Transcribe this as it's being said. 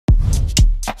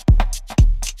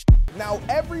Now,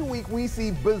 every week we see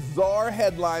bizarre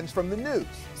headlines from the news.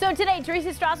 So today, Teresa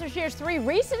Strasser shares 3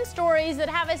 recent stories that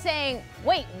have us saying,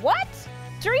 wait, what?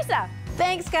 Teresa.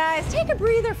 Thanks, guys. Take a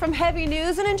breather from heavy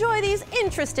news and enjoy these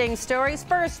interesting stories.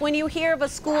 First, when you hear of a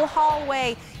school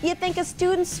hallway, you think a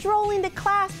student strolling to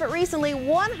class, but recently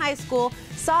one high school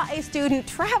saw a student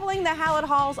traveling the Hallett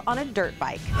halls on a dirt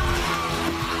bike.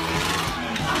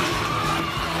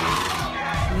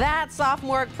 That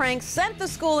sophomoric prank sent the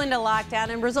school into lockdown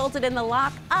and resulted in the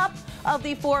lock-up of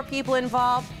the 4 people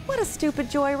involved. What a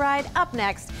stupid joyride. Up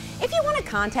next, if you won a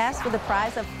contest with a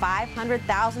prize of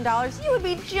 $500,000, you would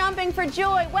be jumping for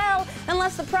joy. Well,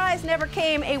 unless the prize never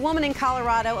came, a woman in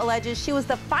Colorado alleges she was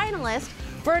the finalist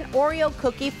for an Oreo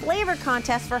cookie flavor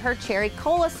contest for her cherry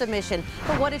cola submission.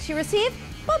 But what did she receive?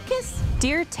 Bump kiss.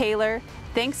 Dear Taylor,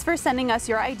 thanks for sending us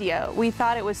your idea. We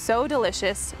thought it was so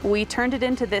delicious. We turned it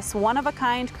into this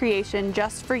one-of-a-kind creation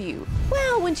just for you.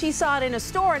 Well, when she saw it in a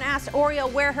store and asked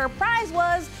Oreo where her prize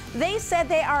was, they said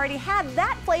they already had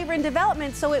that flavor in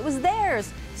development, so it was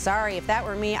theirs. Sorry, if that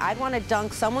were me, I'd want to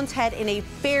dunk someone's head in a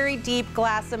very deep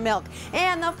glass of milk.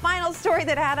 And the final story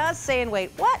that had us saying,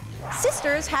 wait, what?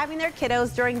 Sisters having their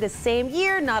kiddos during the same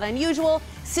year, not unusual.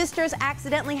 Sisters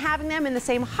accidentally having them in the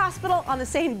same hospital on the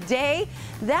same day.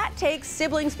 That takes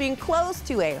siblings being close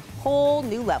to a whole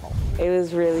new level. It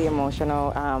was really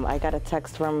emotional. I got a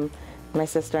text from my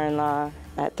sister-in-law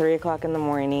at 3 o'clock in the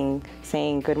morning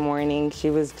saying good morning. She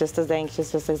was just as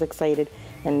anxious, just as excited,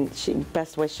 and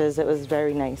best wishes. It was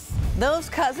very nice. Those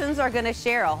cousins are going to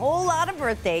share a whole lot of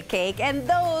birthday cake, and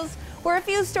those were a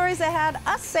few stories that had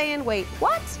us saying, wait,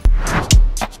 what?